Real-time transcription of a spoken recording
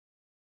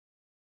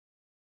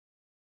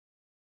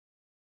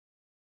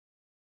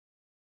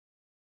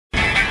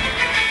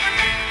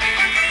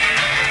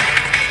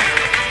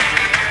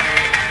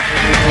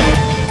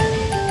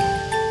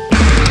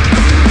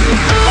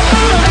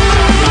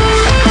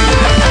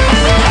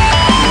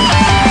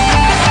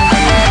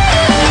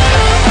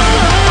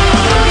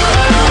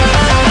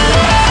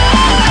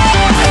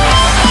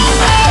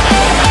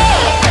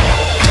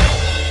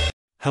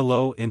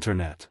Hello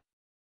Internet.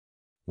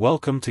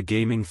 Welcome to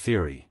Gaming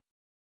Theory.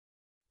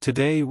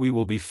 Today we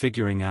will be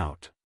figuring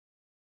out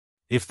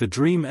if the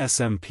Dream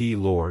SMP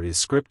lore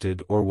is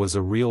scripted or was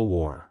a real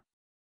war.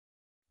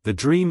 The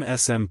Dream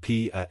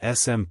SMP, a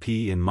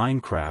SMP in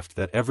Minecraft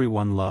that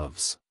everyone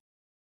loves.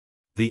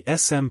 The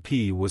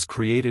SMP was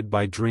created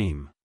by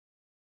Dream.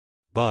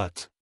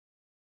 But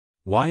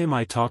why am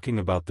I talking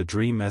about the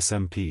Dream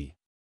SMP?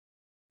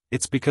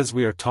 It's because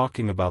we are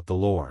talking about the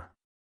lore.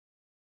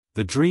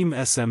 The Dream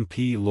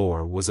SMP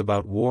lore was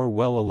about war,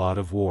 well, a lot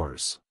of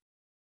wars.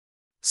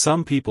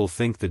 Some people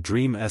think the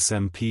Dream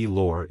SMP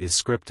lore is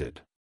scripted.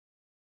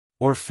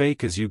 Or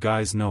fake, as you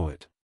guys know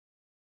it.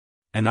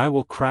 And I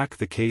will crack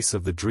the case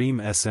of the Dream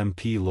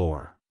SMP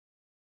lore.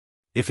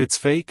 If it's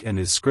fake and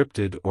is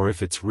scripted, or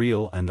if it's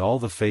real and all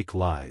the fake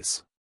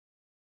lies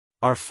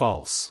are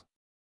false.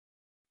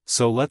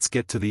 So let's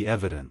get to the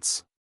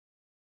evidence.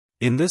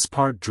 In this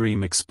part,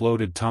 Dream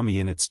exploded Tommy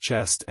in its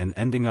chest and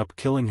ending up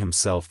killing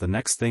himself. The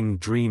next thing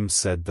Dream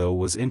said though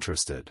was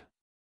interested.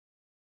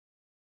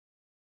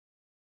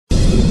 You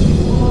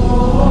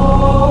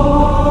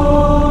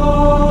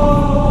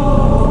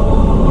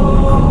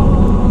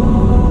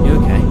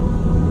okay?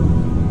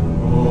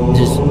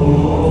 Just...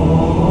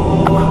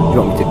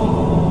 you want me to...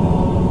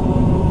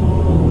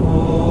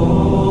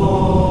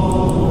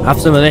 have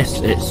some of this,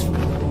 it's...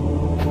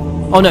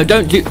 oh no,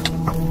 don't do...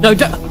 no,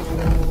 don't...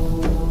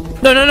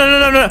 no, no, no, no,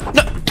 no, no,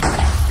 no!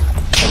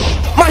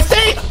 My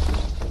thing!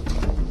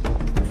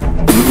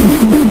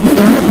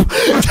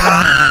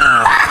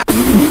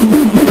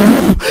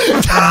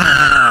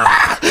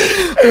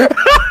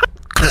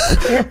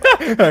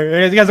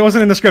 Guys, that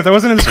wasn't in the script. That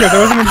wasn't in the script. That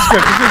wasn't in the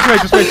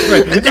script. Just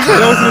wait.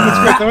 That wasn't in the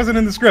script. That wasn't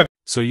in the script.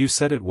 So you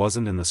said it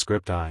wasn't in the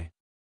script,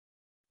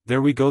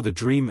 There we go, the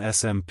Dream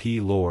SMP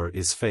lore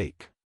is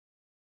fake.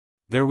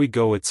 There we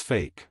go, it's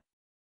fake.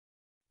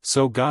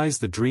 So guys,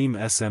 the Dream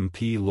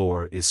SMP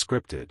lore is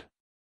scripted.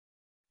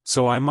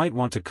 So I might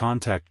want to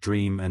contact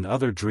Dream and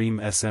other Dream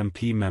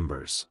SMP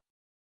members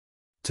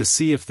to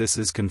see if this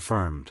is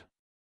confirmed.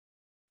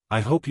 I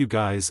hope you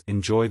guys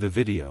enjoy the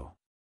video.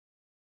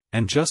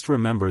 And just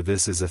remember,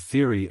 this is a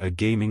theory, a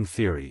gaming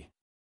theory.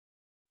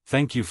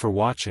 Thank you for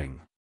watching.